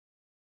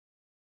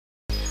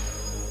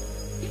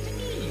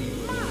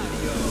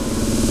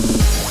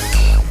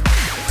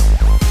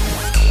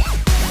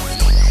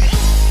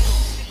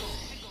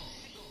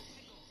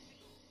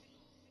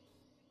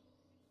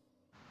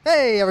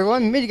Hey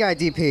everyone,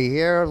 MidiGuyDP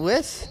here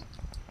with...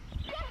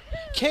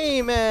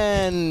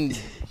 Kman!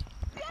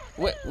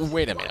 Wait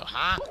a minute,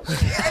 huh?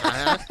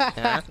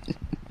 I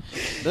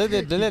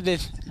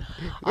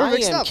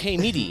am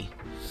Kman.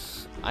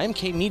 I am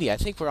Kman. I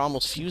think we're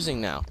almost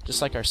fusing now,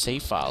 just like our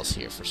save files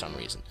here for some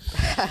reason.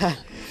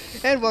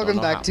 And welcome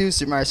back to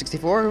Super Mario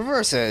 64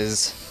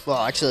 versus... Well,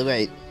 actually,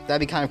 wait.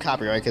 That'd be kind of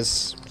copyright,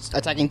 because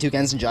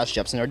AttackingTucans and Josh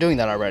Jepson are doing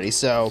that already,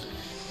 so...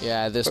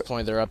 Yeah, at this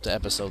point, they're up to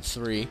episode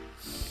 3.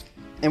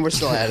 And we're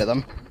still ahead of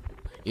them.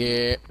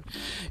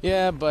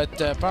 Yeah, but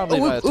probably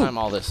by the time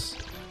all this...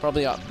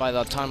 Probably by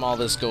the time all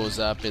this goes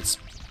up,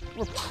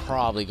 we're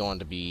probably going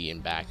to be in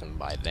back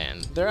by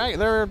then.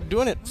 They're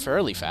doing it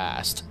fairly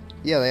fast.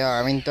 Yeah, they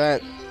are. I mean,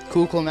 that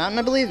Cool Mountain,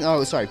 I believe?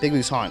 Oh, sorry, Big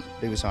Boo's Haunt.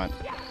 Big Boo's Haunt.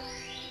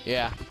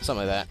 Yeah,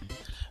 something like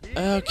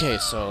that. Okay,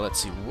 so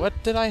let's see. What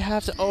did I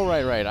have to... Oh,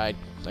 right. I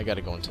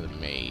gotta go into the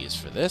maze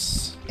for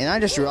this. And I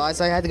just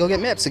realized I had to go get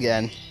Mips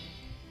again.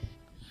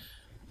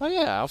 Oh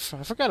yeah, I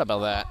forgot about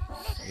that.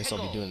 I guess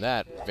I'll be doing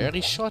that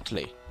very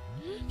shortly.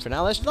 For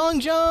now, let's long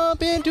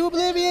jump into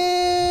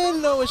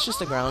oblivion! No, it's just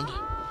the ground.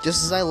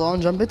 Just as I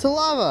long jump into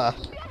lava.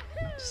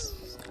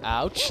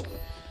 Ouch.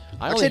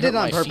 Actually, I did it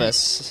on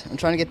purpose. I'm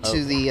trying to get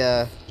to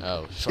the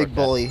big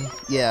bully.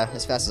 Yeah,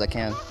 as fast as I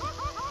can.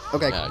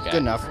 Okay, good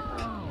enough.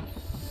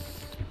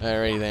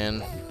 Alrighty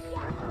then.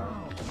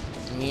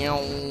 Meow.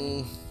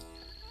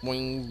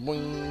 Boing,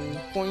 boing,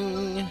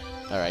 boing.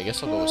 Alright, I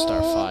guess I'll go with star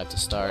 5 to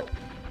start.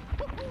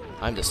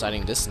 I'm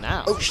deciding this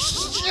now. Oh,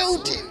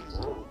 shoot!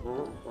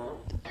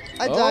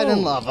 I died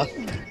in lava.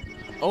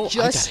 Oh, I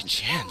got a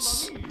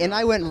chance. And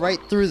I went right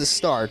through the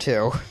star,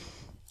 too.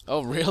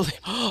 Oh, really?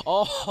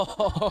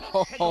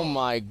 Oh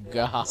my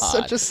god.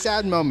 Such a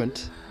sad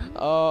moment.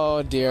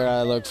 Oh, dear,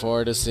 I look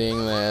forward to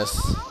seeing this.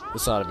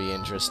 This ought to be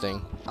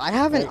interesting. I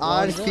have an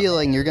odd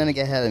feeling you're going to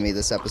get ahead of me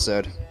this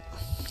episode.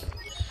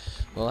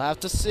 We'll have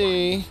to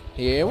see.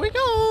 Here we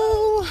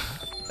go.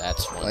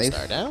 That's one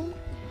star down.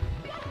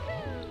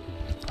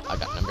 I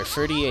got number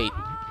 38.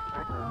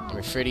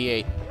 Number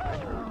 38.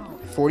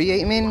 48,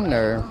 you mean?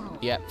 Or?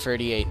 Yeah,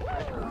 38. Oh,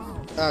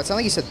 it sounded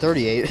like you said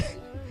 38.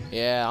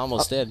 Yeah, I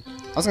almost did.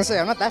 I was going to say,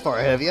 I'm not that far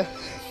ahead of you.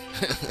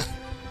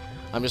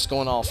 I'm just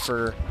going all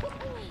for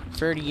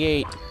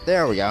 38.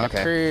 There we go, okay.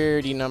 A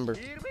pretty number.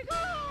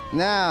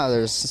 Now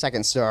there's the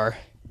second star.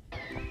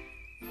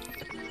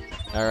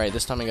 Alright,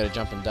 this time I gotta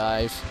jump and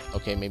dive.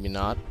 Okay, maybe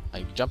not.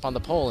 I jump on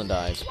the pole and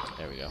dive.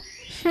 There we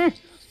go.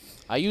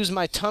 I use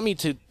my tummy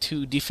to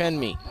defend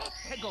me.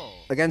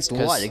 Against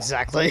what,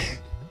 exactly?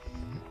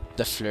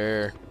 The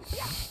fleur.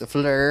 The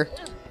fleur.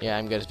 Yeah,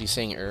 I'm gonna be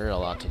saying a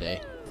lot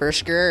today. For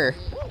sure.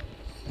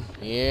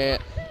 Yeah.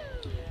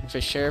 For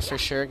sure.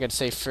 Gotta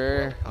say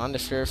fur. On the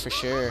fleur for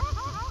sure.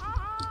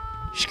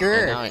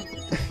 Sure.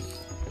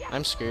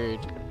 I'm scared.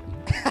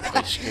 Are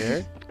you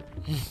scared?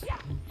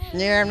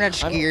 Yeah, I'm not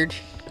scared.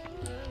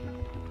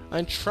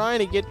 I'm trying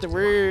to get the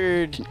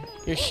word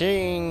you're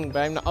saying, but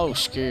I'm not. Oh,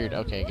 scared.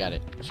 Okay, got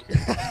it.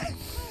 Scared.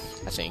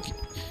 I think.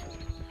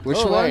 Which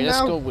one right,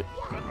 now? Let's go with...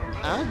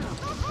 Huh?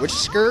 Which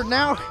skirt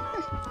now?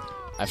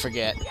 I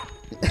forget.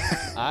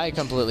 I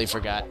completely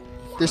forgot.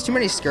 There's too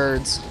many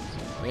skirts.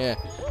 Yeah.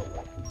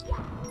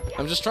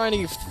 I'm just trying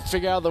to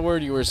figure out the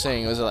word you were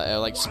saying. Was it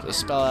like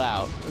spell it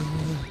out?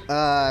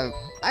 I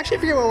actually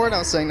forget what word I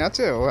was saying now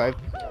too. Oh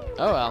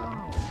well.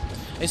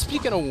 Hey,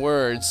 speaking of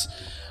words,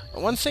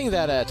 one thing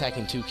that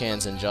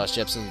AttackingTucans and Josh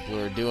Jepson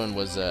were doing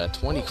was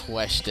 20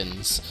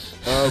 questions.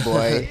 Oh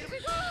boy.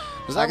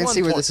 I can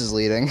see where this is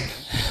leading.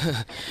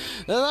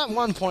 At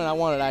one point, I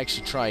wanted to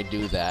actually try to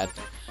do that.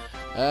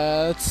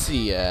 Let's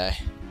see.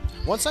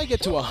 Once I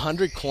get to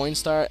 100 coin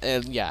star,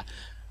 yeah.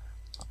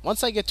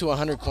 Once I get to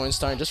 100 coin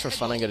star, just for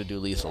fun, I'm gonna do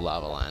Lethal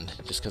Lava Land,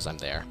 just because I'm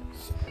there.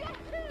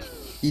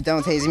 You done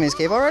with Hazy Maze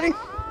Cave already?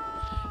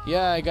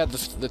 Yeah, I got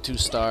the 2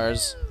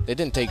 stars. They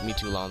didn't take me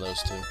too long,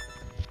 those 2.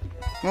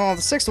 Well,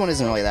 the 6th one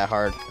isn't really that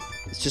hard.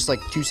 It's just like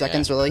 2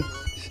 seconds, really.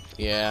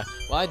 Yeah.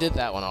 Well, I did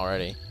that one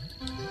already.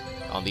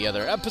 On the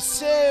other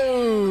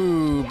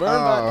episode!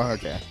 Burn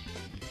okay.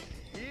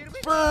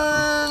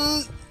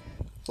 Burn!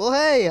 Well,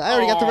 hey, I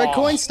already got the red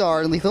coin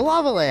star in Lethal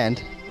Lava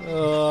Land.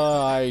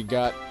 I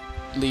got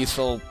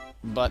lethal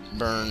butt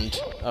burned.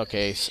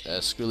 Okay,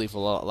 screw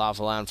Lethal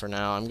Lava Land for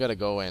now. I'm gonna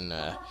go and,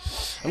 I'm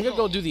gonna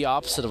go do the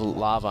opposite of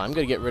lava. I'm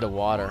gonna get rid of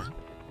water.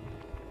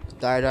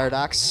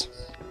 Dox?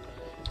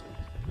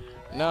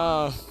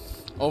 No,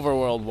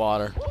 overworld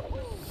water.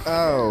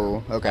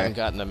 Oh, okay. I haven't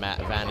gotten the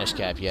vanish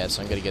cap yet,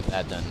 so I'm gonna get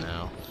that done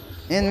now.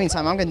 In the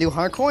meantime, I'm gonna do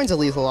 100 coins of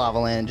Lethal Lava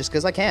Land, just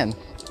because I can.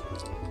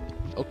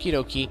 Okie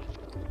dokie.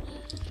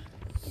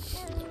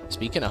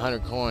 Speaking of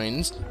 100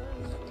 coins,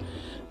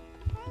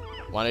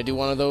 want to do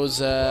one of those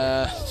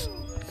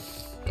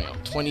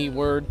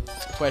 20-word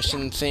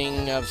question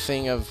thing of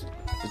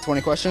the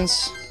 20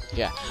 questions?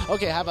 Yeah.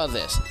 Okay, how about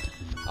this?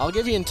 I'll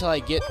give you until I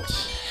get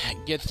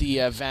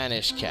the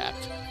vanish cap.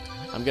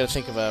 I'm gonna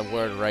think of a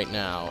word right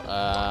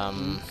now.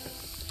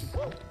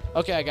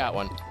 Okay, I got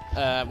one.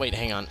 Wait,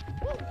 hang on.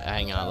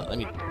 Let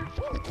me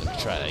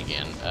try that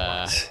again.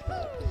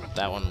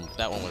 that one would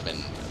have been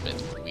a bit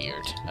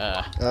weird.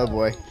 Oh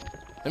boy.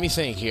 Let me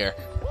think here.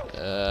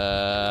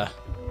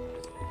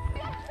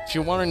 If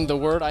you're wondering, the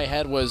word I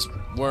had was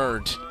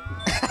word.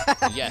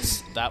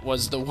 Yes, that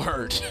was the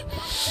word.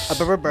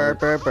 Bird.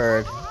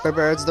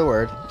 Bird's the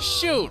word.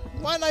 Shoot!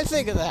 Why didn't I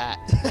think of that?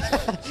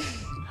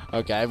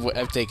 Okay,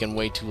 I've taken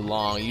way too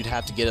long. You'd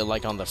have to get it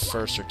like on the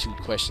first or 2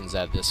 questions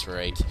at this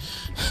rate.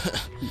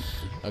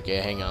 Okay,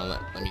 hang on.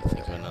 Let me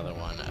think of another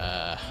one.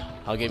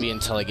 I'll give you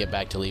until I get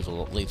back to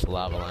Lethal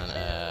Lava Land.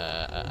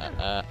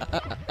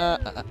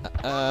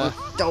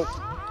 Don't.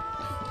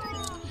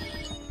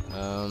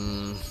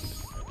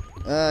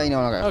 You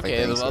know what?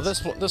 Okay, well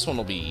this one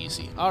will be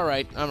easy. All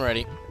right, I'm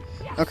ready.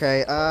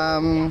 Okay.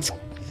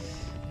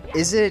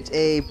 Is it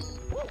a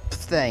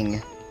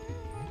thing?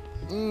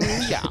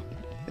 Yeah.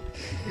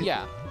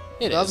 Yeah,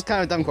 it is. That was kind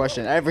of a dumb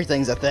question.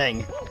 Everything's a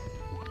thing.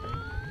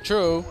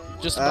 True.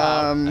 Just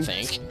about, I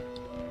think.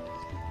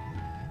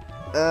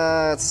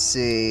 Let's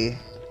see.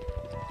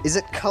 Is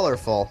it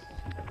colorful?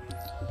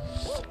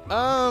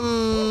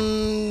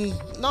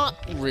 Not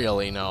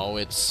really, no.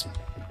 It's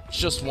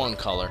just one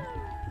color.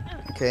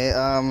 Okay,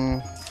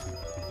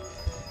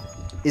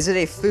 is it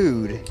a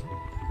food?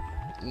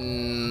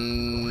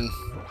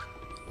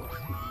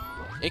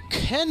 It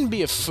can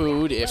be a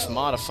food if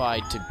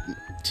modified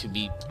to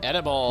be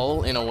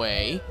edible in a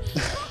way,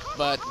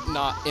 but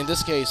not in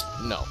this case,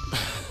 no.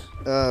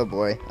 Oh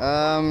boy.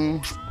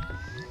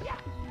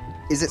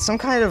 Is it some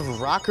kind of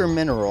rock or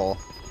mineral?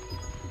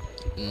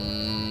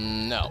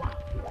 No.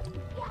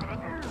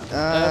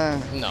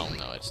 No,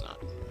 it's not.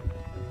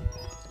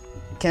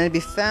 Can it be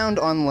found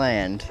on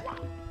land?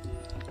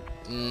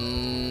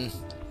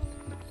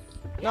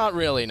 Not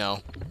really, no.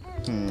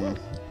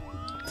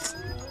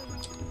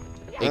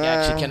 It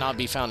actually cannot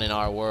be found in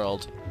our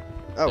world.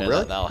 Oh, There,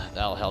 really?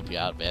 That'll help you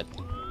out a bit.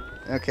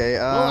 Okay,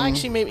 Well,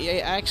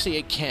 actually,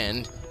 it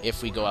can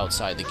if we go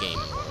outside the gaming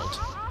world.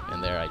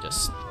 And there, I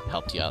just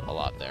helped you out a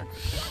lot there.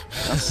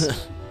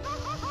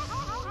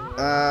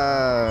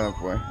 Oh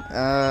boy.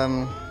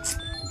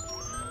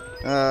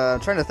 I'm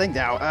trying to think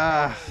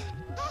now.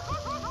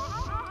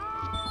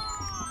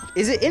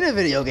 Is it in a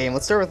video game?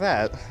 Let's start with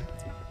that.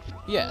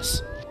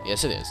 Yes.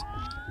 Yes, it is.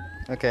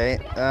 Okay,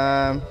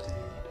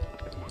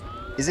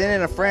 is it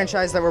in a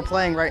franchise that we're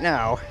playing right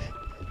now?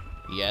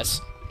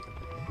 Yes.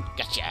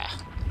 Gotcha.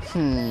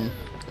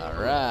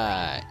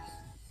 Alright.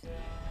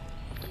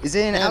 Is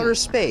it in outer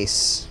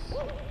space?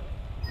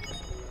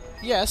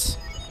 Yes.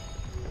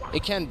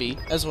 It can be,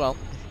 as well.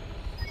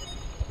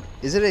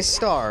 Is it a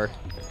star?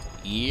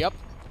 Yep.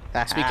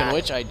 Speaking of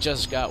which, I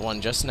just got one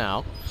just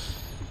now.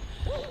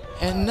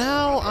 And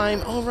now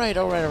I'm... Alright.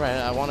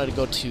 I wanted to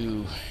go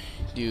to...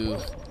 do...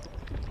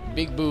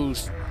 Big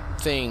Boo's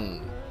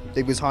thing.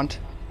 Big Boo's Haunt?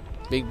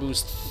 Big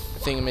Boo's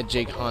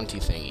thingamajig haunty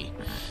thingy.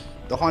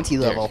 The Haunty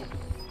level.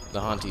 The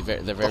haunty... The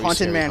very The Haunted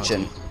scary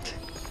Mansion.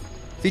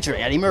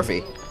 Featuring Eddie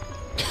Murphy.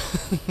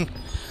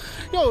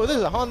 Yo, this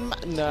is a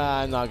haunted...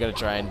 Nah, I'm not gonna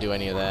try and do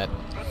any of that.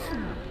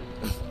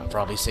 I'll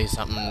probably say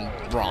something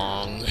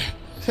wrong.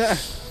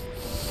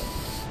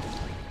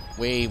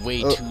 way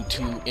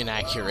too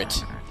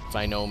inaccurate, if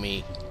I know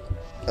me.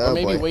 Or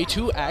maybe way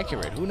too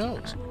accurate, who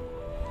knows?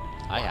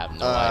 I have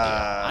no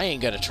idea. I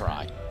ain't gonna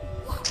try.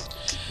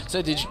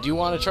 So, do you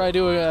want to try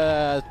doing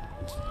a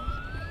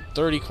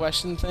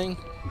 30-question thing?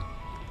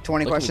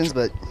 20 questions,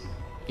 but...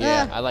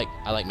 Yeah, I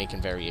like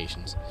making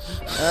variations.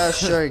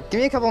 Sure. Give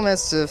me a couple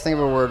minutes to think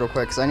of a word real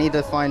quick, because I need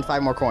to find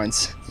 5 more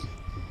coins.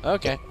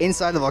 Okay.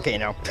 Inside the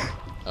volcano.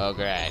 Oh,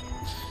 great.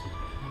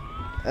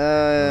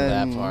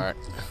 That part.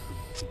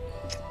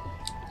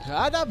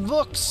 I got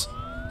books.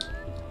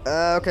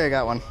 Okay, I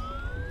got one.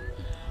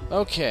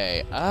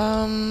 Okay,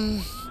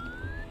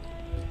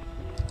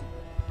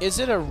 is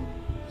it a...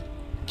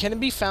 Can it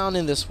be found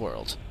in this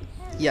world?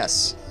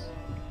 Yes.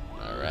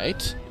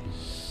 Alright.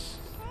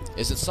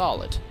 Is it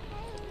solid?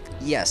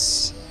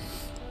 Yes.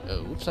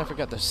 Oh, oops, I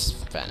forgot the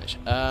Spanish.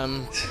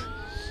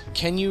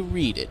 Can you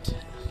read it?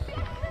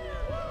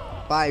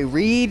 By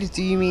read,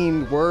 do you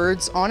mean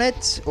words on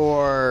it,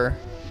 or...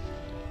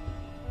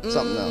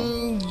 something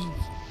else?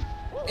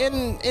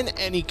 In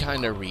any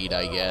kind of read,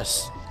 I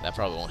guess. That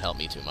probably won't help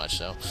me too much,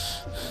 though.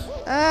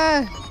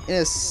 In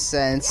a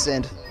sense,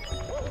 and...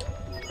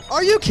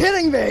 Are you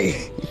kidding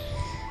me?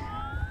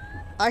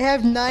 I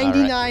have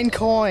 99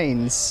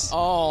 coins.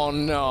 Oh,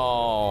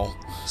 no.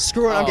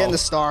 Screw it, I'm getting the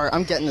star.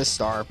 I'm getting the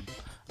star.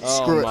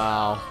 Screw it.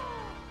 Wow.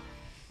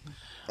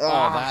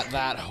 Oh,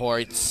 that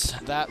hoits.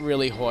 That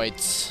really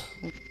hoits.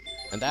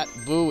 And that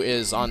Boo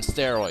is on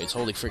steroids.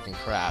 Holy freaking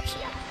crap.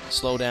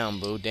 Slow down,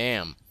 Boo.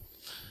 Damn.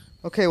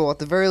 Okay, well, at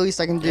the very least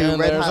I can do And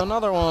red there's hot...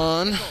 another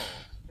one.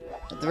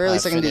 At the very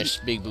least I can do...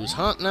 finished Big Boo's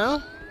hunt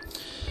now.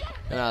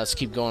 And now let's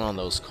keep going on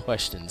those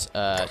questions.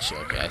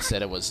 Okay, I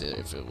said it was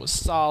if it was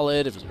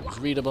solid, if it was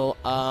readable.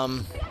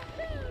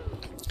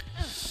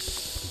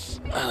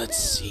 Let's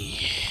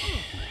see.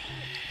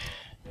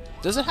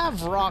 Does it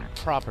have rock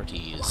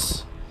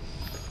properties?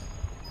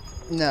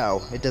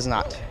 No, it does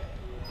not.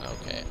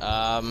 Okay.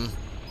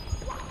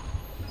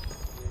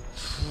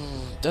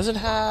 Does it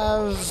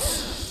have...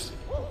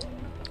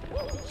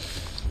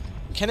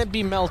 Can it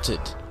be melted?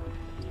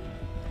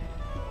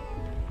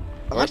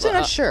 I'm actually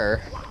not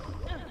sure.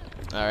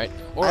 Alright.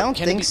 I don't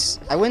think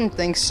I wouldn't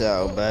think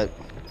so, but...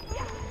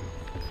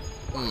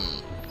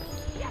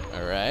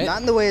 Alright. Not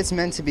in the way it's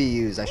meant to be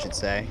used, I should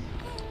say.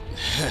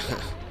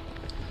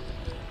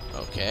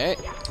 Okay.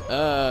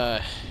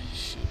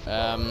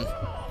 Shoot.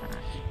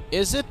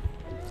 Is it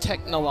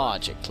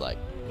technologic? Like,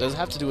 does it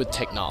have to do with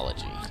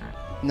technology?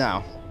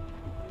 No.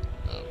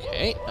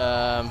 Okay.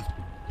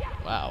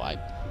 Wow.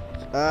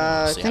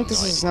 I think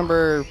this is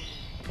number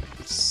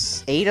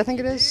 8. I think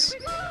it is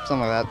something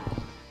like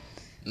that.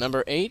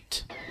 Number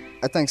 8.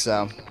 I think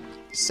so.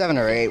 7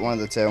 or 8, one of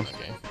the two.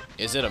 Okay.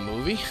 Is it a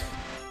movie?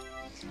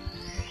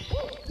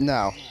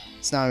 No,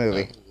 it's not a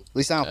movie. At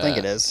least I don't think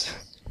it is.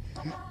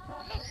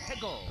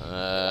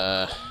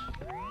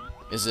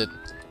 Is it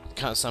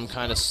some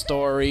kind of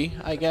story,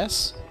 I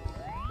guess?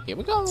 Here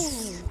we go.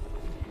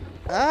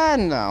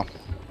 No.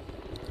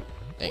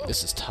 Dang,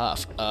 this is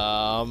tough.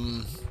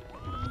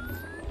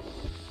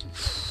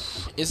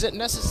 Is it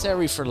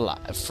necessary for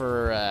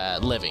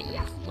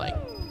living? Like,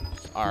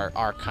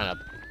 our kind of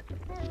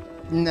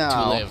No,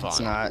 to live it's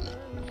on? not.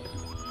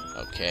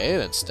 Okay,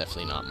 that's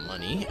definitely not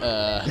money.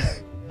 Well,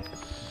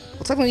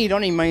 technically you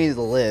don't need money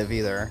to live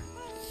either.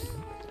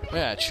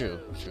 Yeah, true,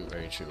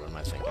 very true. What am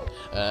I thinking?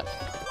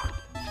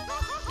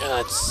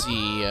 Let's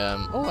see.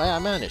 Oh, I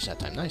managed that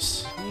time.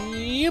 Nice.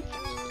 Yep.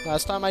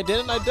 Last time I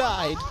didn't, I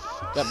died.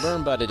 Got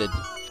burn-butted.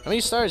 How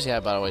many stars do you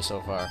have, by the way, so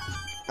far?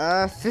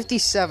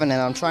 57,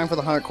 and I'm trying for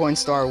the 100 coin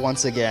star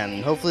once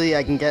again. Hopefully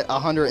I can get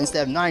 100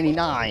 instead of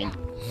 99.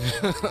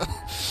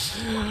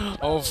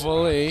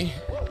 Hopefully.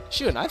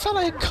 Shoot, I thought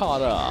I had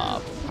caught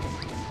up.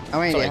 How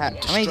many do you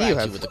have? How many do you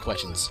have? With the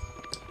questions.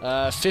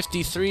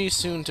 53,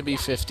 soon to be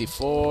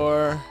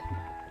 54.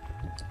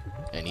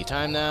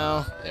 Anytime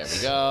now. There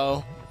we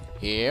go.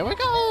 Here we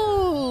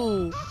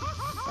go!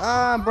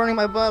 Ah, I'm burning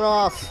my butt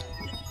off.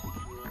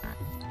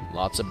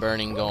 Lots of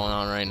burning going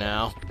on right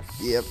now.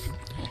 Yep.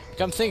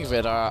 Come think of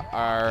it,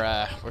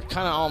 we're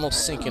kind of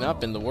almost syncing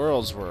up in the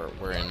worlds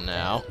we're in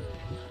now.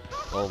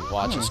 We'll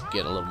watch us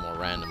get a little more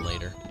random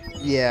later.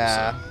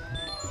 Yeah.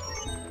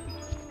 So.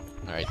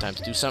 Alright, time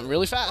to do something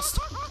really fast.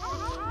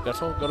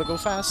 Gotta go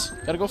fast.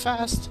 Gotta go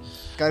fast.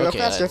 Gotta go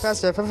faster,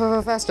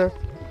 faster.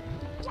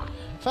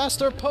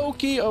 Faster,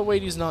 Pokey! Oh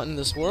wait, he's not in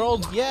this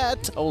world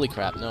yet. Holy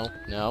crap! No.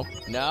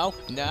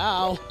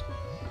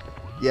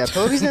 Yeah,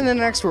 Pokey's in the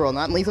next world,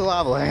 not in Lethal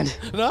Lava Land.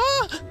 No!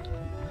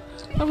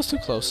 That was too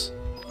close.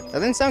 That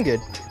didn't sound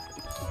good.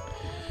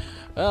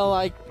 Well,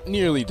 I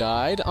nearly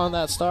died on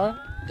that star.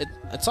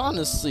 It's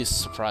honestly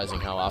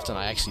surprising how often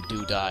I actually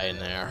do die in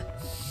there.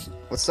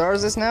 What star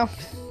is this now?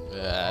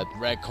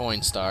 Red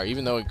coin star,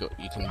 even though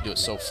you can do it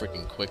so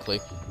freaking quickly.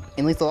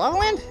 In Lethal Lava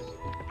Land?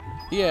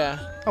 Yeah.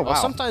 Oh, wow.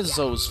 Well, sometimes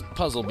those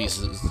puzzle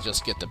pieces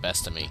just get the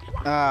best of me.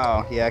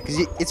 Oh, yeah, because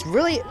it's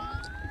really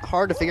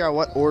hard to figure out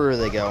what order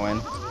they go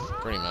in.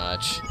 Pretty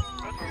much.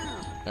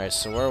 Alright,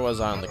 so where was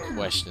I on the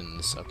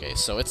questions? Okay,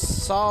 so it's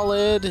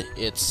solid,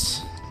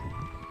 it's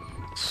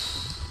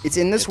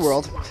in this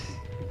world.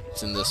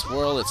 It's in this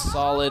world, it's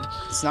solid.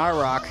 It's not a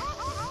rock.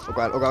 Oh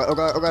god, oh god, oh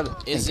god, oh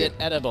god. Is it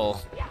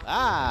edible?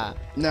 Ah!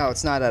 No,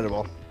 it's not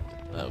edible.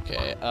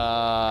 Okay,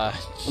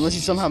 Unless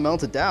you somehow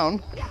melt it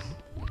down.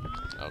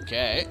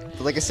 Okay.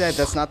 But like I said,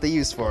 that's not the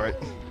use for it.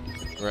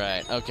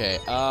 Right, okay,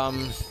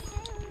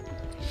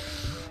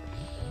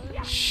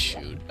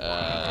 shoot,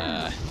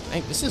 I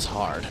think this is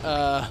hard.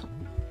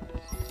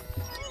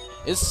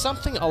 Is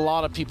something a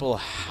lot of people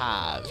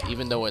have,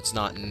 even though it's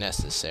not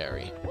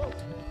necessary?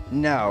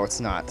 No, it's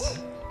not.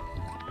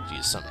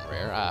 Geez, something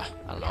rare. I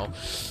don't know.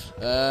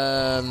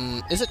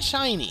 Is it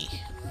shiny?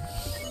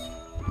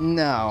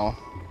 No.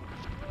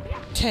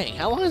 Dang,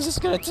 how long is this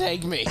gonna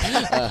take me?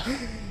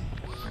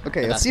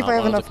 Okay, let's see if I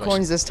have enough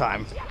coins this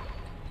time.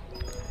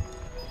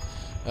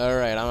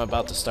 Alright, I'm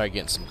about to start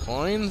getting some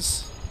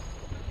coins.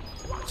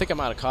 I think I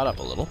might have caught up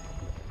a little.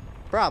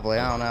 Probably,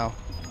 I don't know.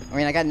 I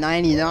mean, I got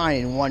 99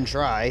 in one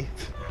try.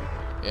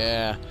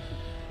 Yeah.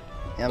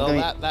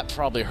 Well, that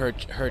probably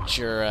hurt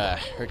your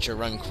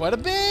run quite a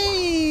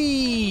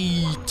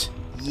bit.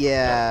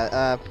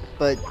 Yeah,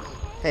 but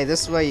hey,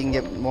 this way you can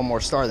get one more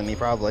star than me,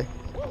 probably.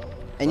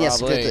 And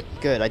yes,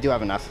 good, I do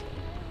have enough.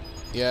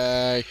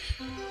 Yay.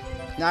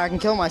 Now I can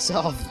kill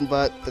myself,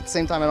 but at the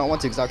same time I don't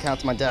want to because I'll count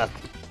to my death.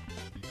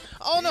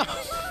 Oh no!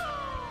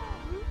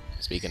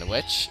 Speaking of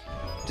which...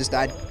 Just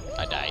died.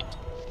 I died.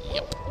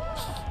 Yep.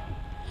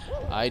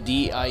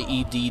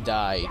 I-D-I-E-D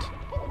died.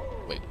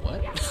 Wait,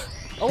 what?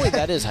 Oh wait,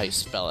 that is how you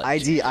spell it.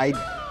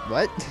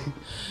 what?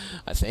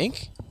 I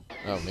think?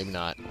 Oh, maybe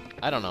not.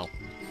 I don't know.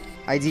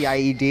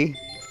 I-D-I-E-D?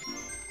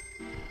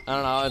 I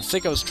don't know, I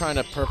think I was trying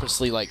to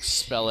purposely, like,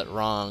 spell it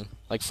wrong.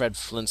 Like Fred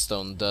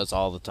Flintstone does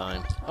all the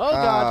time. Oh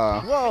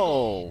god!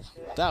 Whoa!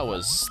 That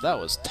was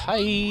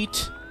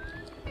tight.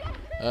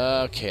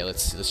 Okay,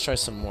 let's try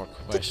some more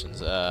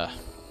questions.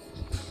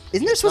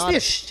 Isn't there supposed to be a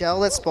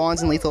shell that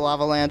spawns in Lethal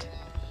Lava Land?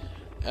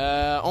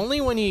 Only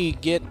when you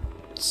get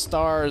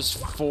stars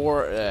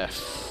 4.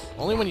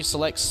 Only when you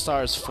select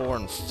stars 4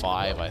 and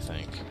 5, I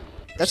think.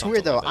 That's Something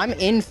weird though. like that. I'm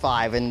in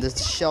 5 and the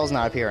shell's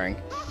not appearing.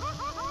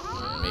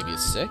 Maybe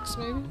it's 6,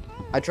 maybe?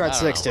 I tried I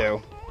 6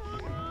 don't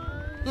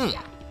too.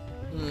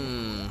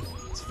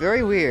 It's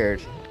very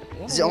weird.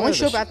 Does it What only are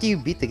show the up after you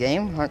beat the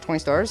game? 120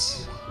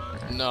 stars?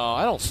 No,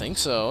 I don't think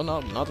so.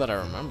 Not that I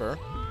remember.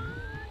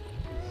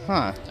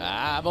 Huh.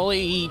 Ah,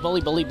 bully. Well,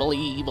 it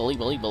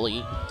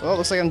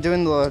looks like I'm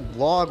doing the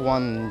log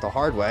one the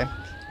hard way.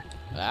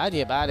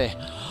 Badi, badi.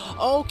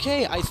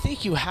 Okay, I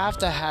think you have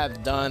to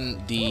have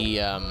done the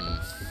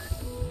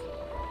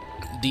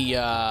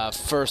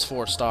first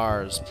 4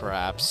 stars,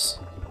 perhaps,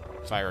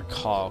 if I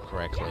recall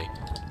correctly.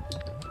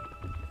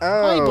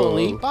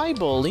 Oh. Bye,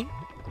 bully.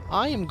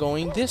 I am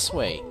going this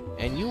way,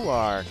 and you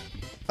are.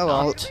 Oh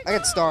well, not. I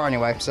got star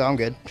anyway, so I'm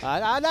good.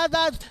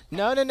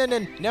 No.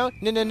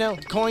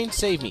 Coin,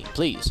 save me,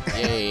 please.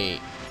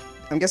 Yay.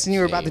 I'm guessing you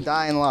were about to Save.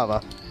 die in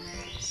lava.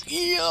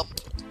 Yep.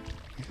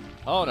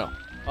 Oh no.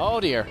 Oh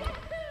dear.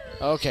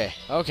 Okay.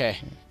 Alright,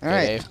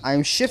 Dave, I'm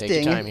time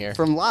shifting here.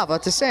 from lava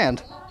to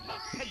sand.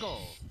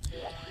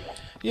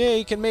 Yeah,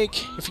 you can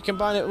make, if you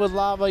combine it with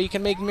lava, you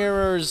can make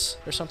mirrors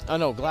or something. Oh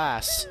no,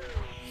 glass.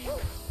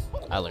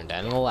 I learned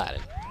that in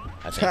Aladdin,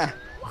 I think.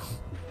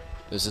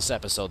 There's this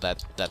episode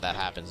that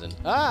happens in.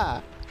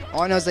 Ah!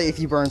 All I know is that if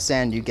you burn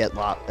sand, you get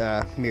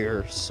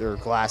mirrors or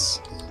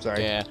glass.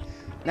 Sorry. Yeah.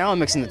 Now I'm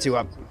mixing the two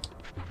up.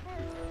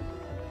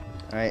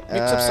 Alright,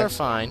 Mix-ups are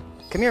fine.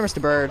 come here,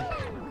 Mr. Bird.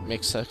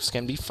 Mix-ups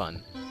can be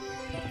fun.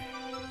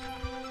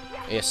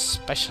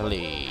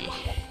 Especially...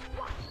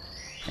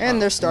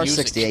 And there's star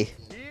music. 68.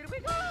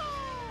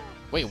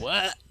 Wait,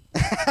 what?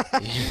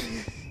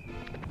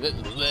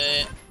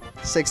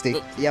 60,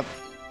 yep.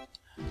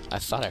 I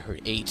thought I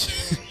heard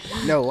 8.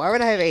 No, why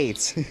would I have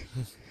 8?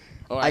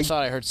 Oh, I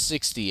thought I heard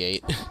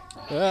 68.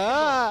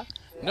 Ah!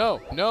 No.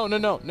 Oh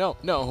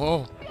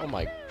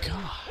my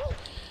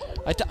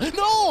god.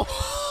 No!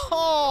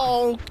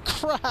 Oh,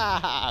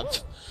 crap!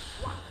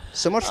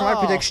 So much for my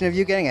prediction of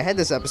you getting ahead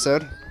this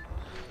episode.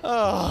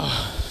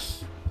 Oh.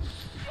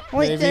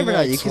 Wait, Maybe never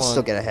know, you next can one.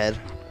 still get ahead.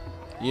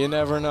 You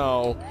never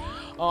know.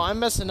 Oh, I'm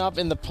messing up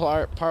in the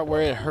part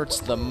where it hurts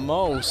the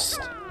most.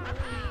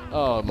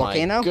 Oh my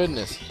Volcano?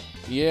 goodness.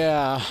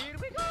 Yeah.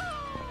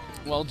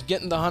 Well,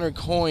 getting the 100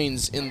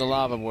 coins in the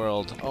lava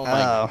world. Oh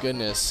my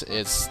goodness,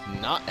 it's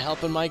not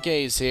helping my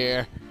case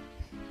here.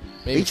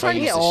 Maybe Are you if I trying to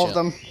use get the all of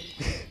shell- them?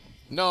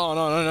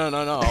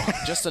 No.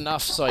 Just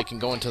enough so I can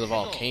go into the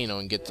volcano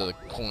and get the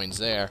coins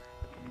there.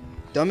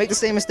 Don't make the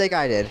same mistake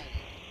I did.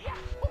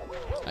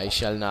 I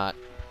shall not.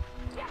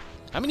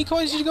 How many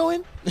coins did you go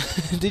in?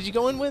 Did you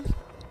go in with?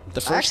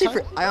 The first time?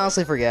 I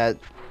honestly forget.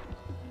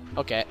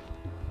 Okay.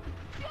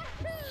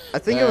 I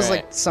think it was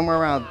Alright. like somewhere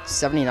around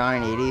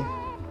 79,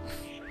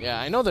 80. Yeah,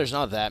 I know there's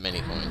not that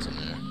many coins in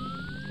there.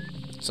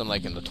 Some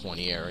like in the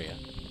 20 area.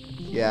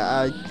 Yeah,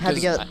 I had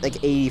to 'Cause get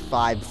like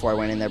 85 before I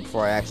went in there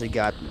before I actually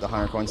got the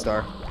 100 coin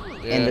star.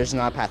 Yeah. And there's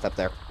not a path up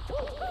there.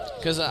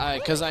 Cause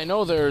I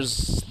know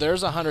there's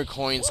 100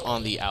 coins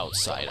on the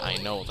outside. I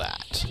know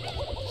that.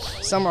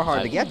 Some are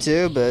hard to get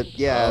to, but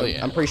yeah, Oh,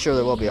 yeah. I'm pretty sure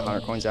there will be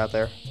 100 coins out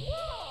there.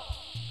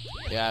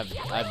 Yeah,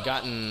 I've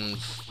gotten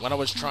when I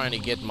was trying to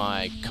get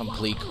my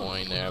complete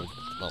coin there.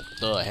 Well,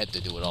 duh, I had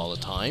to do it all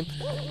the time.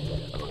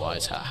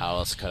 Otherwise, how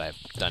else could I have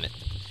done it?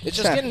 It's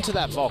just getting to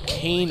that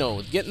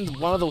volcano, getting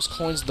one of those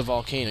coins at the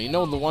volcano. You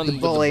know the one with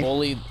the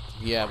bully?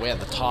 Yeah, way at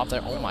the top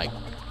there. Oh my.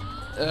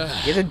 Ugh.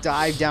 You have to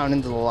dive down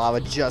into the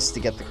lava just to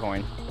get the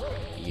coin.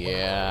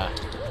 Yeah.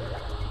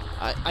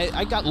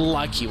 I got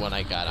lucky when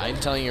I got it. I'm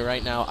telling you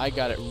right now, I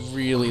got it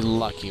really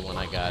lucky when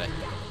I got it.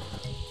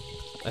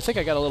 I think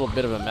I got a little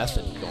bit of a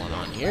method going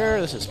on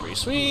here. This is pretty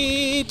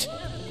sweet.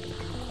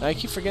 I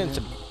keep forgetting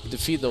to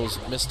defeat those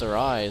Mr.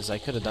 Eyes. I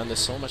could have done this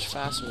so much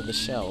faster with the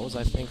shell. What was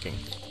I thinking?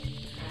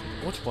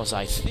 What was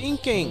I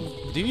thinking?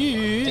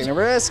 Dude! Taking a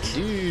risk.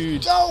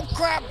 Dude! Oh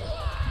crap!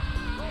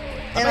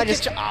 And I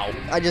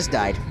just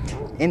died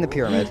in the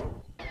pyramid.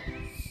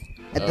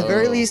 At the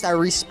very least, I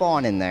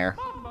respawn in there.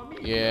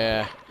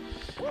 Yeah.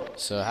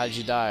 So how did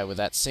you die? With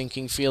that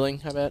sinking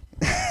feeling, I bet?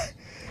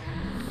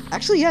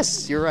 Actually,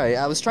 yes, you're right.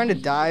 I was trying to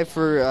dive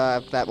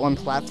for that one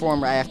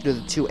platform right after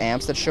the 2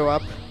 amps that show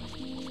up.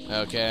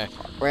 Okay.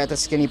 Right at the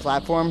skinny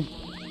platform.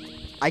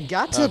 I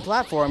got to the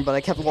platform, but I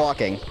kept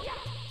walking.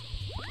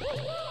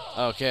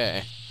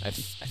 Okay. I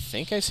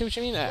think I see what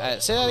you mean.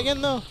 Say that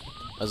again, though?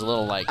 I was a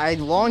little like... I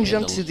long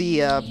jumped to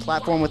the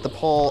platform with the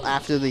pole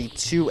after the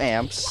 2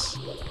 amps.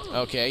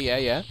 Okay,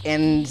 yeah.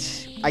 And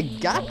I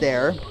got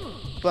there,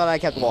 but I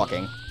kept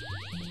walking.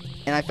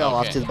 And I fell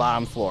off to the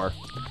bottom floor.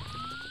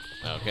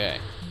 Okay.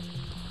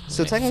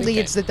 So technically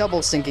it's the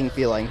double sinking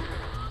feeling.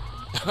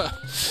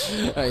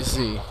 I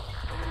see. I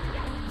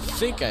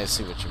think I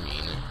see what you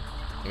mean.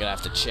 I'm gonna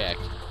have to check.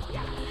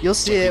 You'll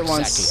see it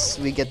once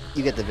you get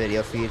the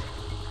video feed.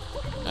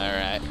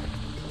 Alright.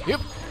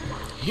 Yep.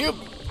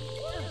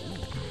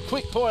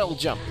 Quick portal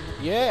jump.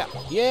 Yeah,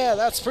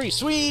 that's pretty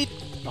sweet.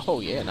 Oh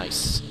yeah,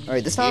 nice.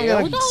 Alright, this time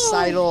I'm gonna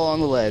sidle on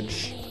the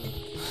ledge.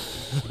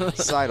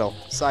 Sidle.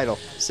 Sidle.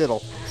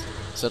 Siddle.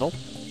 Siddle?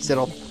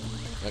 Siddle.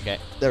 Okay.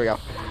 There we go.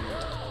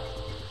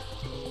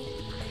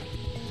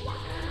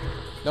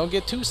 Don't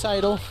get too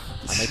sidle.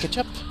 I might catch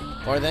up.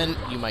 Or then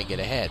you might get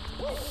ahead.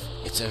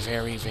 It's a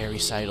very, very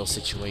sidle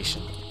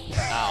situation.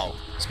 Ow.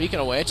 Speaking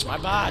of which, my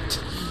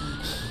butt.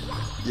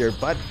 Your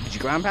butt? Did you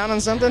ground pound on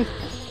something?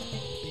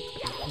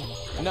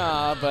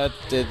 Nah, but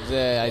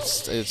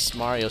it's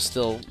Mario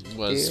still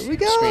was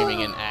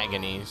screaming in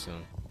agony. So.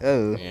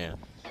 Oh. Yeah.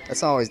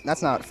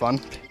 That's not fun.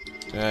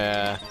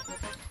 To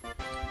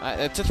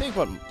think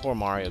what poor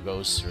Mario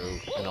goes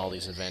through in all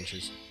these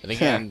adventures. And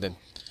again,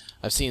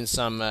 I've seen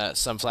some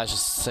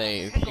flashes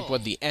say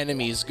what the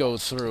enemies go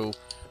through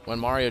when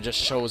Mario just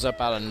shows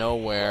up out of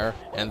nowhere,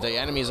 and the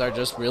enemies are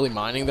just really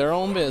minding their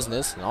own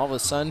business, and all of a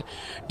sudden,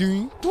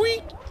 doing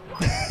tweet,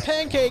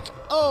 pancake.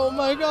 Oh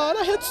my God!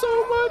 I had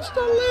so much to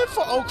live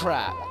for. Oh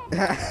crap!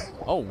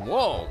 Oh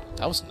whoa!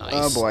 That was nice.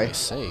 Oh boy! Nice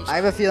save. I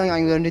have a feeling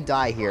I'm going to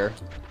die here.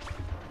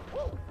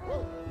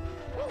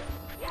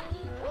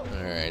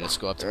 Alright, let's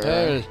go up to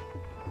Pearl.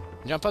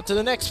 Jump up to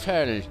the next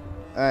Pearl.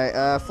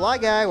 Alright, Fly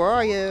Guy, where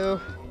are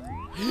you?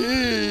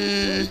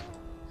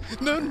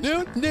 No.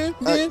 You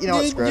know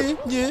what, screw it.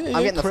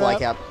 I'm getting the fly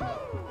cap.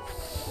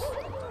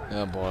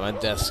 Oh boy, my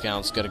death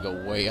count's gotta go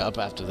way up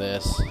after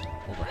this.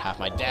 Over half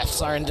my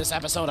deaths are in this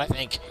episode, I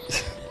think.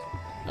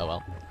 Oh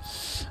well.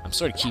 I'm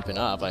sort of keeping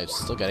up. I've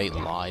still got 8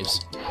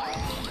 lives.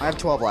 I have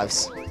 12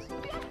 lives.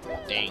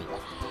 Dang.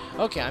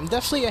 Okay, I'm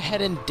definitely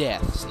ahead in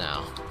deaths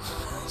now.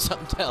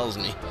 Something tells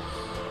me.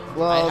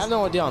 Well, I have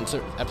no idea on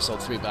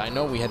episode 3, but I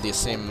know we had the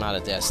same amount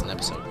of deaths in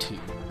episode 2.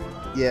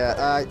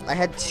 Yeah, I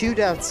had 2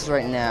 deaths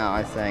right now,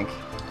 I think.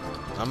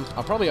 I'm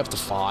probably up to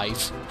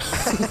 5.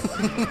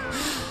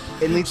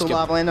 In Lethal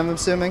Lava Land, I'm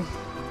assuming?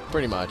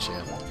 Pretty much,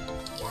 yeah.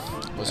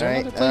 Was there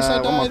another place I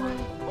died?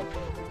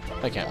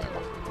 I can't remember.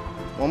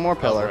 One more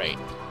pillar. Oh, great.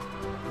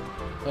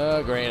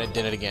 Oh, great, I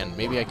did it again.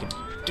 Maybe I could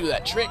do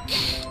that trick.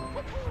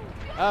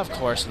 Of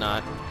course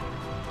not.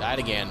 Died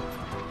again.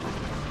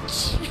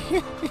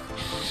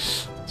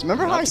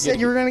 Remember how I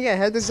said you were going to get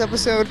ahead this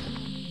episode?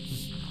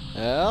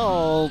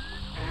 Well...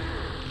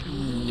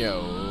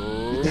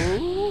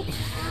 No.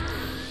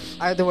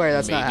 Either way,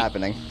 that's not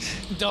happening.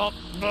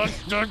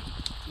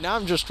 Now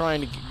I'm just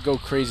trying to go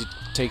crazy,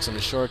 take some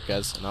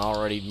shortcuts, and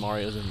already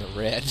Mario's in the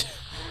red.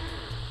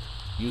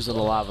 Using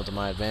the lava to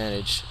my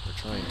advantage. We're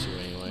trying to,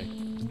 anyway.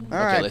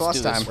 Alright, boss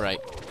do time. this right.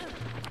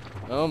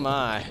 Oh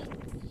my.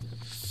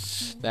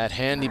 That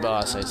handy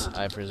boss,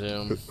 I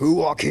presume. Who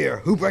walk here?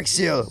 Who breaks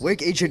seal?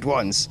 Wake ancient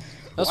ones.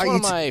 That's one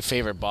of my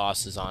favorite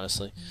bosses,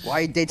 honestly.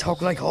 Why they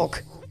talk like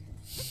Hulk?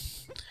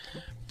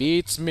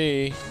 Beats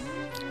me.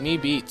 Me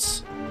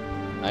beats.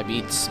 I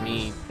beats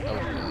me. Oh,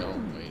 no,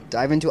 wait.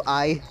 Dive into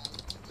eye.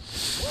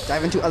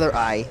 Dive into other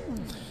eye.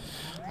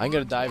 I'm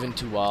gonna dive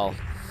into wall.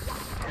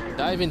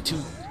 Dive into...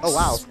 Oh,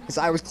 wow. His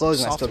eye was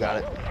closed and I still got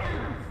it.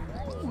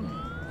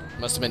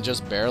 Must have been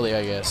just barely,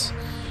 I guess.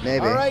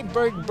 Maybe. Alright,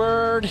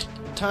 bird.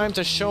 Time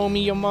to show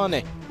me your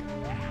money.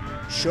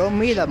 Show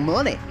me the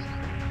money.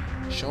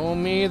 Show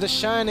me the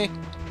shiny.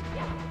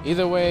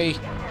 Either way,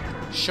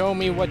 show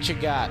me what you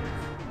got.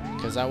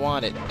 Because I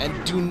want it.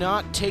 And do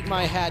not take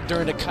my hat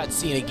during the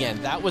cutscene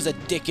again. That was a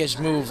dickish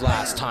move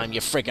last time,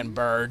 you freaking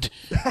bird.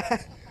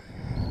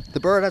 The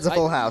bird has a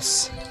full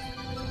house.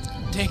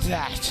 Take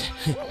that.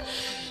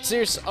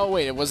 Seriously. Oh,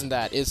 wait, it wasn't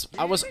that.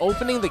 I was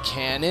opening the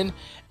cannon,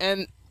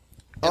 and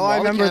oh, I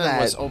remember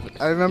that.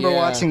 I remember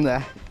watching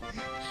that.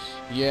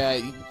 Yeah,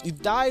 you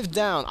dived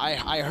down.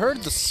 I heard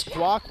the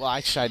squawk. Well,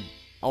 actually,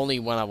 only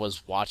when I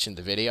was watching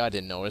the video, I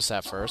didn't notice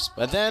that first.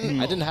 But then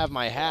I didn't have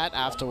my hat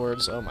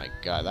afterwards. Oh my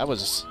God, that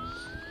was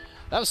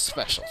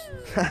special.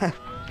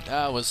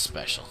 That was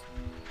special.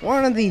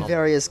 One of the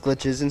various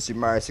glitches in Super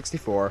Mario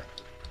 64.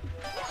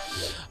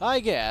 I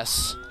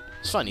guess.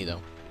 It's funny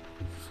though.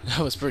 That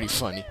was pretty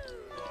funny.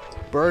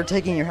 Bird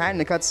taking your hat in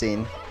the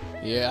cutscene.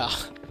 Yeah.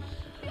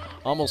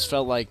 Almost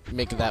felt like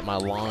making that my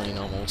line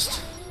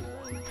almost.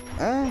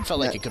 Felt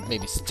like it could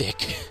maybe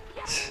stick.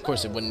 Of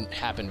course, it wouldn't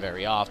happen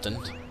very often.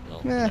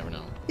 Well, you never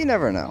know. You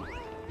never know.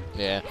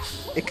 Yeah.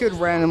 It could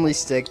randomly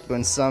stick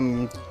when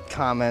some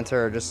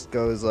commenter just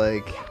goes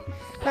like,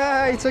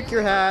 "Ah, you took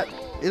your hat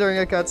during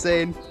a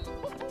cutscene."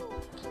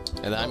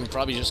 And I'm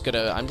probably just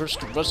gonna,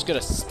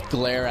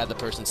 glare at the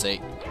person and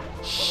say,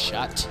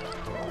 "Shut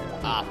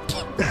up,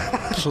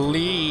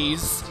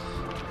 please."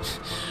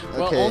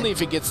 Well, Okay. only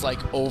if it gets like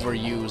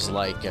overused,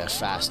 like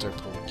faster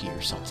pokey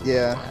or something.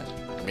 Yeah. Like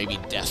that. Or maybe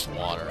death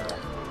water.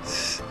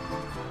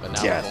 But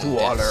now Death we're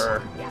going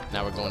water.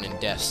 Now we're going in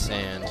death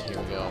sand. Here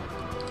we go.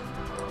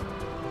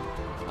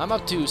 I'm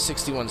up to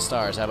 61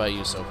 stars. How about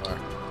you so far?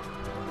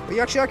 Well,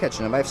 you actually are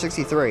catching him. I have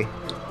 63.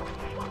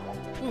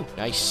 Ooh,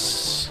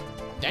 nice.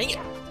 Dang it.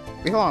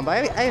 Wait, hold on.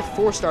 But I have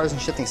 4 stars in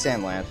Shifting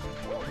Sandland.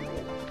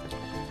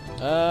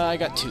 I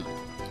got 2.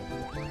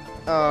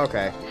 Oh,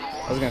 okay.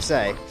 I was gonna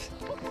say.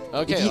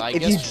 Okay, I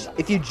guess.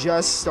 If you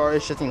just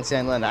started Shifting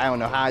Sandland, I don't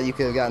know how you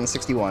could have gotten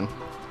 61.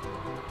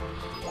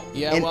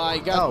 Yeah, And- well, I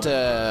got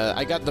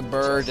the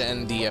bird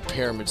and the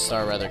pyramid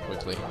star rather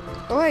quickly.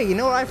 Oh, hey, you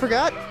know what I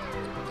forgot?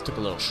 Took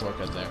a little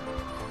shortcut there.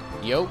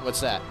 Yo,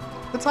 what's that?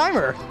 The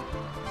timer.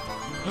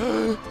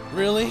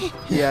 Really?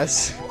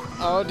 Yes.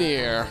 Oh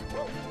dear.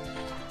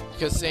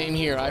 Because same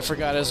here, I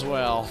forgot as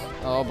well.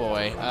 Oh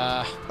boy.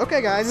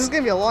 Okay, guys, this is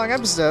gonna be a long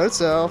episode,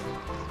 so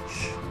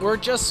We're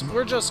just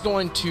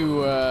going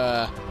to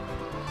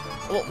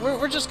well,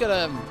 we're just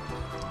gonna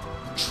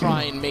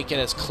try and make it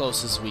as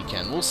close as we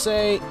can. We'll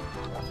say,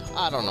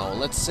 I don't know,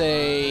 let's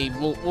say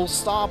we'll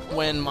stop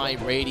when my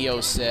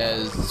radio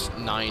says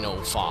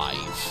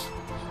 9:05.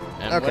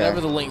 And Okay. whatever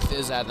the length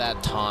is at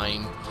that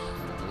time,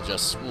 we'll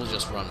just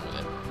run with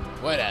it.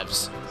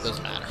 Whatevs.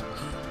 Doesn't matter.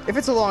 if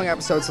it's a long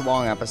episode, it's a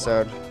long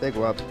episode. Big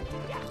whoop.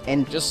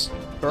 And Just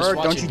Bird,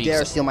 watch don't it you be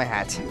dare exa- steal my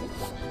hat.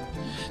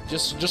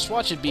 Just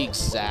watch it be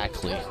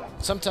exactly.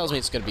 Something tells me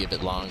it's gonna be a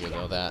bit longer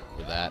though.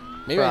 With that.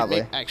 Maybe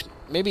Probably.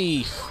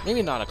 maybe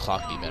 9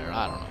 o'clock be better.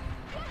 I don't know.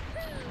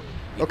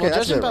 Okay, well,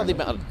 that's judging it, by right? the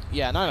amount,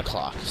 yeah, 9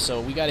 o'clock. So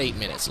we got 8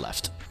 minutes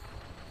left.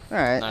 All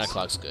right. 9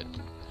 o'clock's good.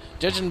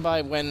 Judging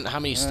by how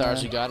many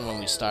stars we got and when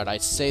we start,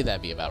 I'd say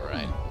that'd be about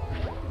right.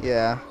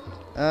 Yeah.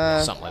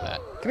 Something like that.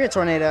 Come here,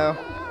 tornado.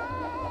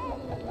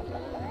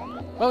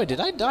 Oh, wait, did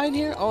I die in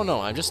here? Oh no,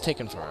 I'm just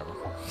taking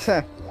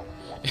forever.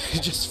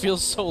 It just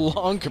feels so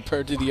long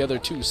compared to the other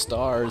 2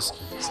 stars.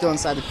 Still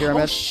inside the Oh,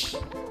 pyramid.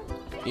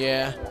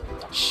 yeah.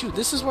 Shoot,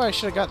 this is where I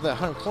should have got the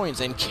 100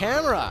 coins. And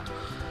camera!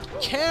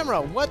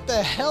 Camera, what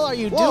the hell are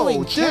you Whoa,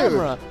 doing, dude.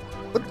 camera?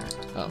 What,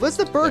 Oh, what's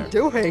the bird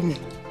there. doing?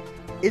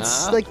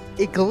 It's Huh? like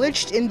it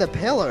glitched in the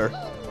pillar.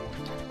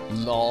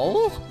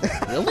 Lol?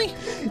 Really?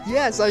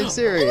 Yes, I'm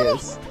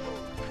serious.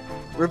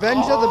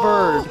 Revenge of the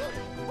bird.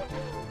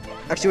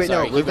 Actually, wait,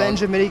 Sorry, no. keep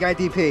Revenge of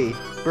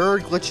MidiGuyDP.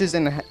 Bird glitches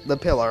in the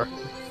pillar.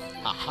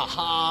 Ha ha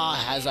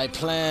ha, as I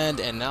planned,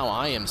 and now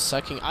I am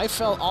sucking. I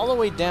fell all the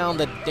way down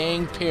the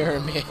dang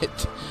pyramid.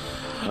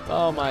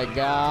 Oh my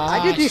god.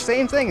 I did the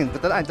same thing,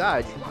 but then I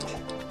died.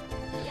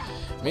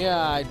 Yeah,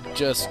 I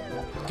just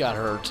got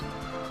hurt.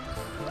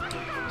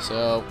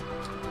 So,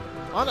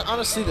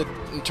 honestly,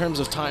 in terms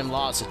of time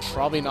loss, it's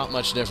probably not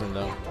much different,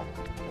 though.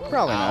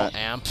 Probably Ow, not.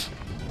 amp.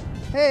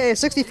 Hey,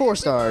 64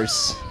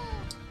 stars.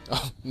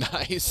 Oh,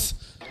 nice.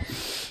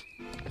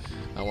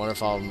 I wonder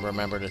if I'll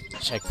remember to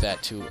check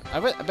that, too. I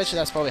bet you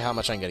that's probably how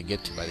much I'm going to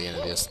get to by the end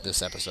of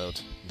this episode.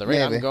 The rate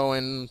Maybe. I'm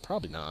going,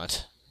 probably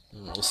not.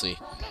 We'll see.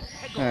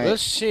 Alright.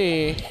 Let's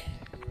see.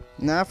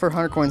 Now for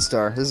 100 coin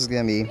star. This is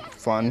gonna be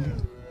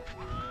fun.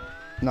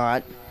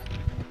 Not.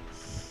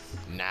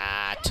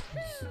 Not.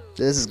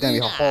 This is gonna be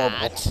horrible.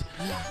 Not.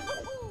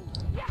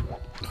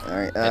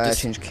 Alright, I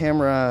just- change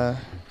camera.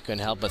 Couldn't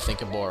help but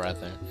think of Borat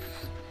there.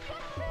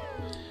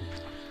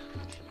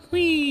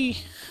 Whee!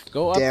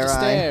 Go up Dare the I?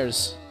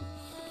 stairs.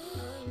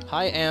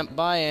 Hi, amp,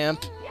 bye,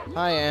 amp.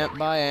 Hi, amp,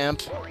 bye,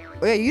 amp.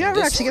 Oh yeah, you never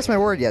This- actually guessed my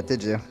word yet,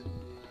 did you?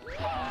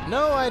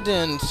 No, I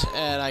didn't,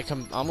 and I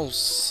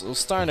almost was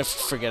starting to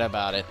forget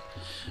about it.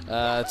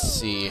 Let's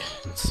see.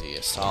 Let's see.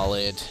 A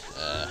solid.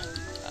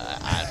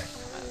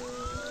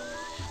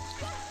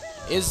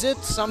 Is it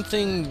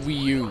something we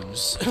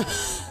use?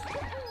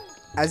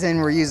 As in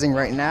we're using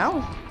right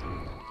now?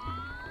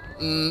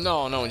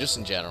 No, just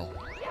in general.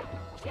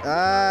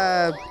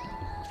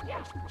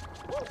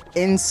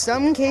 In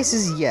some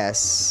cases,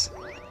 yes.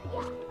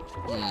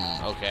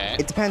 Okay.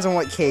 It depends on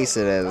what case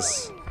it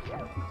is.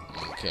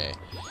 Okay.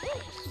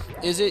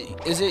 Is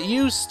it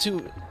used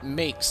to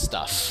make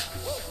stuff?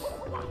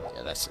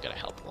 Yeah, that's gonna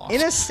help a lot.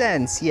 In a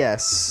sense,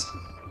 yes.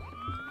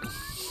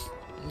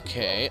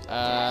 Okay.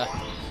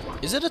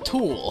 Is it a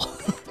tool?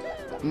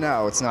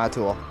 No, it's not a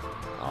tool.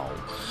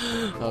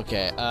 Oh.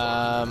 Okay.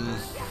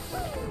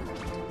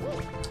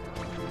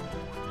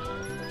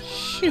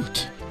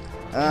 Shoot.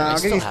 I I'll give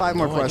still you have 5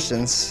 more no idea.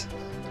 questions.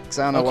 Because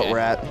I don't know what Okay. we're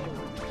at.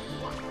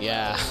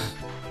 Yeah.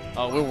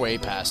 Oh, we're way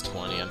past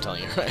 20. I'm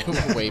telling you, right?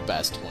 We're way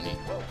past 20.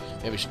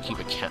 Maybe we should keep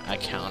a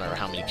counter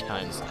how many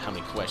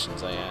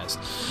questions I asked.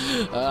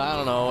 I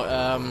don't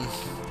know.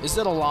 Is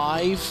it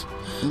alive?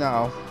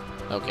 No.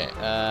 Okay.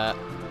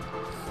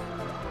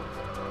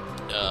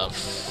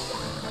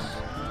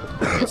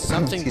 It's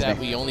something Excuse that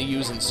me. we only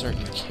use in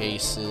certain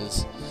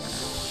cases.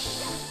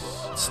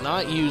 It's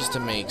not used to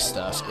make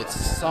stuff. It's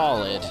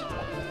solid.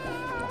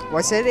 Well,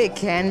 I said it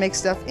can make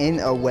stuff in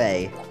a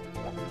way.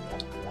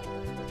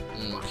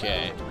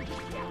 Okay.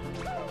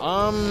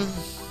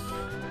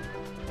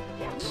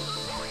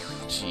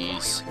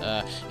 Jeez.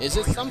 Is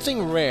it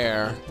something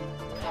rare?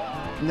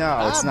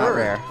 No, it's not bird.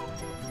 rare.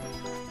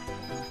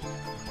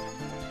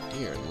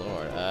 Dear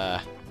Lord.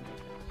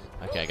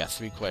 Okay, I got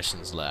 3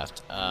 questions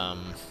left. Oh,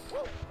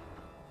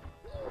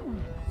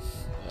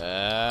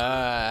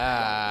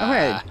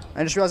 wait.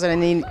 I just realized I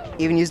didn't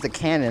even use the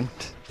cannon.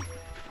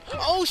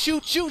 Oh,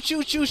 shoot!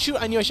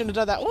 I knew I shouldn't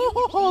have done that.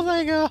 Oh,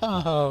 thank God.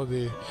 I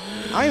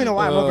don't even know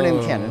why I'm opening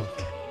the cannon.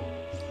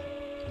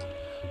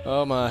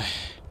 Oh, my.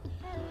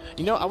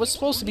 You know, I was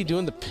supposed to be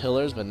doing the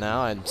pillars, but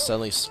now I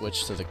suddenly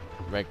switched to the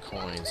red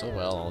coins. Oh,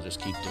 well, I'll just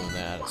keep doing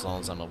that as long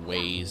as I'm a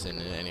ways in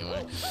it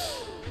anyway.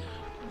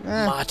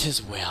 Might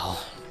as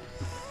well.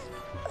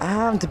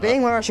 I'm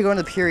debating whether I should go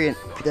into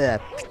the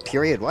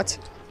pyramid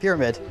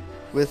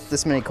with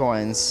this many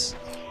coins.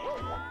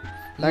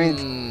 I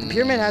mean, the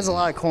pyramid has a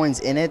lot of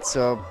coins in it,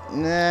 so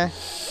nah.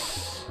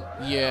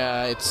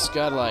 Yeah, it's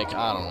got like,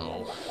 I don't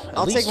know.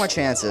 I'll take my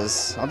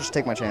chances. I'll just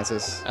take my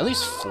chances. At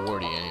least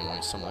 40 anyway,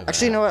 something like that.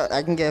 Actually, you know what?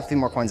 I can get a few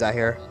more coins out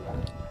here.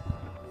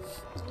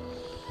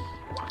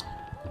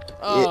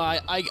 Oh,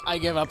 I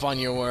give up on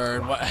your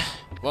word.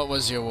 What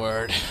was your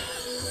word?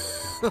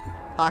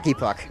 Hockey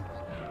puck.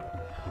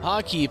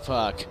 Hockey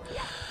puck.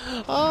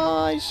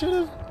 Oh, I should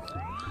have...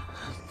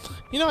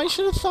 You know, I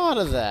should have thought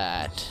of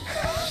that.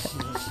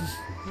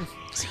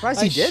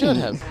 Surprised you I didn't.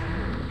 should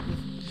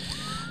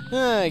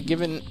have.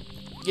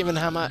 Given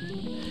how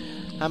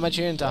much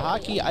you're into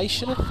hockey, I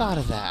should have thought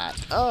of that.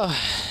 Oh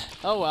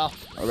well.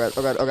 Oh god,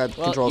 oh god, oh god.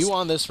 Well, Controls. you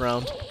won this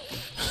round.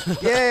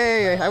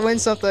 Yay! I win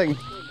something.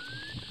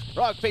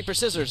 Rock, paper,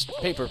 scissors,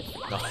 paper.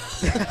 No.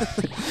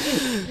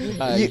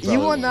 You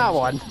won that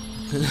one.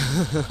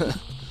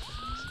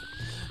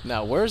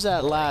 Now, where's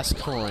that last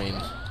coin?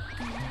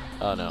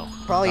 Oh no.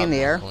 Probably in the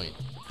air. Coin.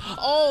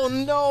 Oh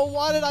no!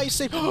 Why did I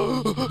say?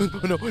 No! Oh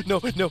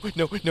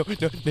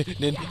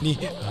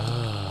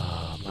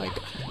my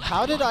God!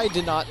 How did I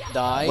not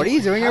die? What are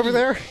you doing over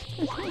there?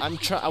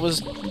 I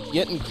was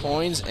getting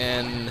coins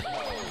and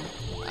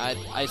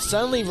I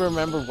suddenly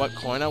remembered what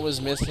coin I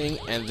was missing,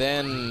 and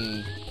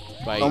then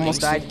by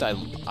almost instinct,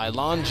 I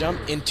long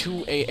jumped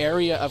into an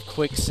area of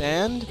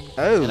quicksand,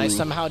 oh. and I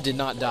somehow did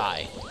not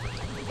die.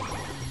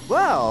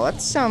 Well,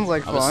 that sounds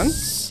like fun.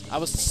 I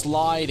was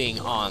sliding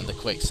on the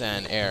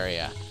quicksand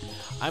area.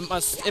 It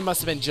must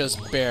have been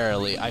just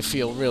barely. I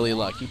feel really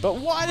lucky. But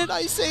why did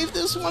I save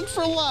this one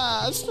for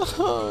last?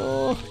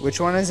 Oh. Which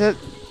one is it?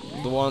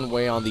 The one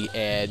way on the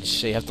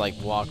edge. You have to like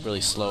walk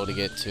really slow to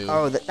get to.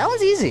 Oh, that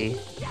one's easy.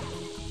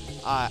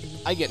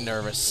 I get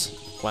nervous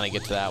when I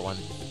get to that one.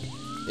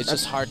 It's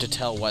just hard to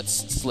tell what's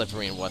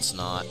slippery and what's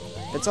not.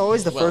 It's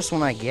always the first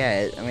one I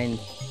get. I mean,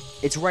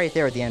 it's right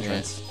there at the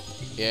entrance.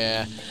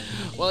 Yeah.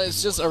 Well,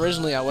 it's just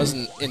originally I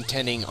wasn't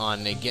intending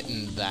on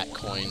getting that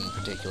coin in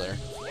particular.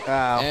 Oh.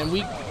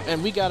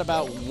 And we got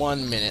about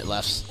 1 minute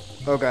left.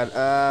 Oh god.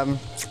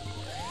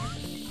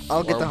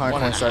 I'll get the 100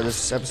 coin start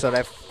this episode. I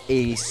have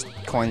 80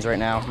 coins right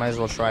now. Might as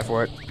well try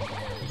for it.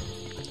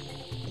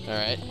 All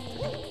right.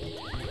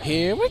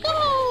 Here we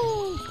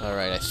go. All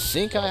right. I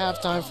think I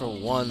have time for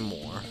one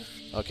more.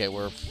 Okay,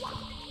 we're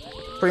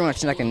pretty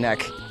much neck and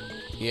neck.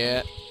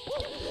 Yeah.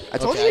 I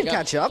told you to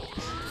catch up.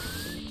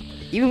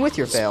 Even with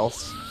your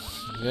fails.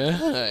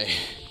 Yeah.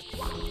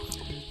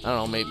 I don't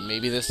know.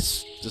 Maybe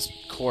this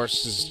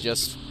course is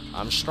just.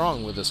 I'm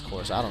strong with this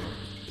course. I don't know.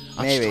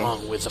 I'm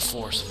strong with the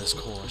force of this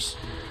course.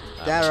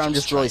 That or I'm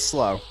just really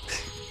slow.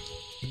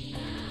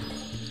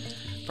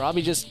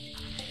 Probably just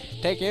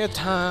taking your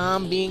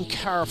time, being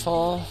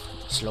careful.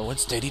 Slow and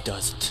steady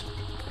does it.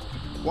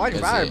 Well,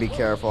 I'd rather be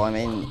careful. I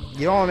mean,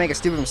 you don't want to make a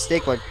stupid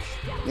mistake like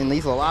in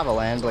Lethal Lava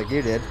Land like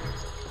you did.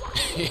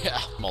 Yeah,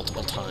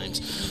 multiple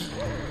times.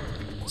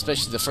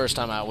 Especially the first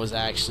time I was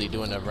actually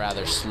doing a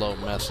rather slow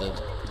method.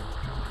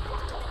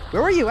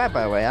 Where were you at,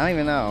 by the way? I don't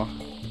even know.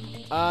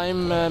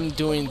 I'm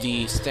doing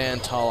the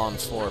stand tall on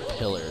 4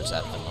 pillars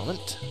at the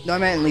moment. No, I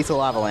meant in Lethal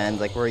Lava Land,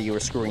 like where you were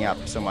screwing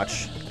up so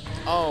much.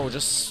 Oh,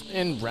 just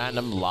in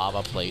random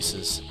lava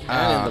places.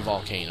 And in the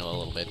volcano a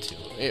little bit, too.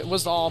 It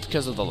was all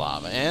because of the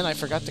lava. And I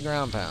forgot the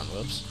ground pound.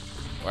 Whoops.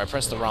 Or I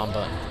pressed the wrong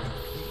button.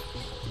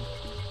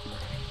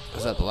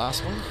 Was that the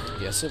last one?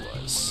 Yes, it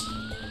was.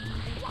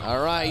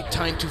 Alright,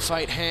 time to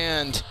fight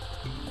hand.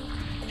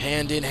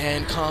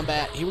 Hand-in-hand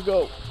combat. Here we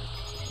go.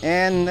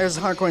 And there's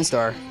a 100 coin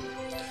star.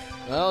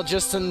 Well,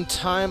 just in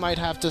time, I'd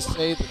have to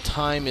say the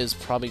time is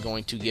probably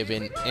going to give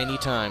in any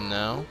time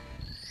now.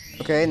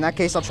 Okay, in that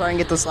case, I'll try and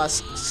get this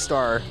last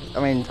star. I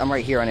mean, I'm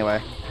right here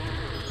anyway.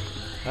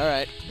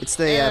 Alright. It's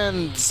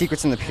the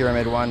secrets in the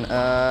pyramid one.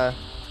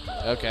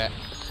 Okay.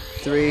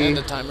 3. And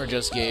the timer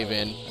just gave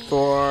in.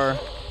 4.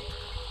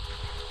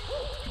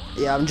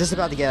 Yeah, I'm just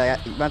about to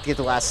get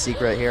the last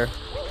secret here.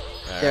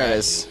 There it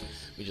is.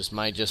 We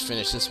might just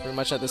finish this pretty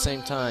much at the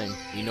same time.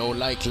 You know,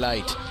 like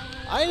light.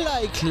 I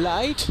like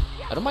light.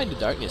 I don't mind the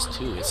darkness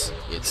too.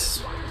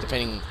 It's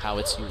depending how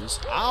it's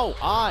used. Ow!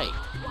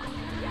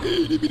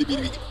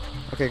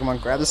 Okay, come on,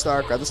 grab the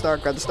star, grab the star,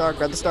 grab the star,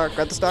 grab the star,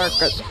 grab the star,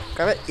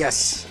 grab it.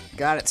 Yes,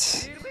 got it.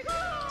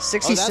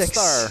 66.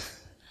 Oh,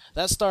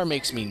 that star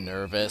makes me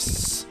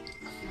nervous.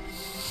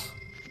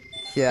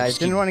 Yeah, I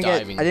didn't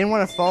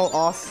want to fall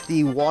off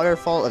the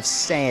waterfall of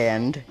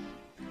sand,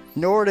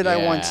 nor did I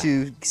want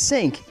to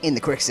sink in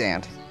the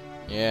quicksand.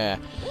 Yeah,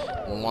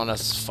 don't want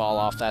to fall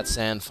off that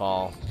sand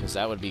fall, because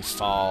that would be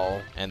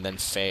fall and then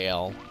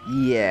fail.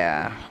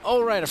 Yeah.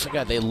 Oh right, I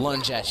forgot they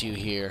lunge at you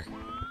here.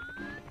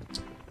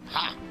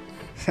 Ha!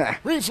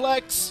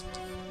 Reflex!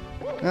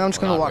 I'm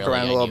just gonna walk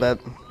around a little bit.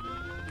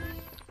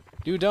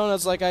 Do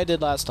donuts like I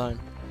did last time.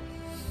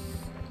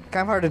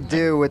 Kind of hard to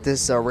do with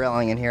this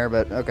railing in here,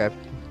 but okay.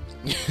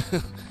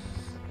 Here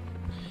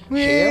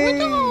we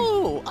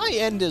go! I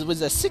ended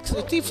with a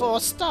 64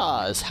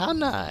 stars. How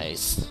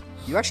nice.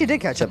 You actually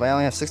did catch up. I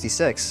only have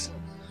 66.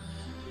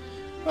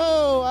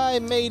 Oh, I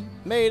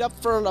made up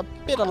for a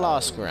bit of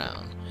lost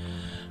ground.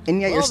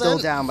 And yet you're Well, still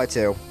then. down by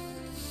 2.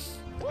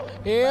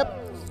 Yep.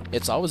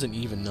 It's always an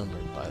even number,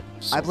 but...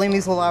 so I blame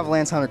these Lava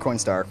Lance 100 coin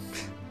star.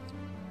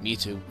 Me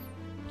too.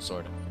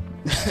 Sort of.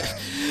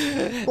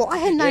 Well, I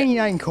had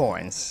 99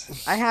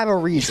 coins. I have a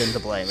reason to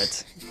blame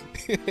it.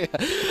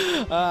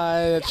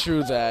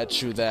 True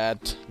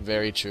that.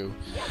 Very true.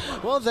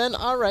 Well then,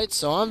 alright,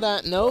 so on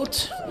that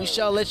note, we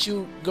shall let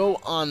you go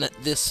on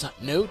this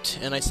note,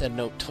 and I said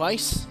note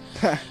twice.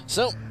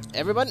 So,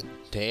 everyone,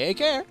 take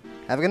care.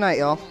 Have a good night,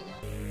 y'all.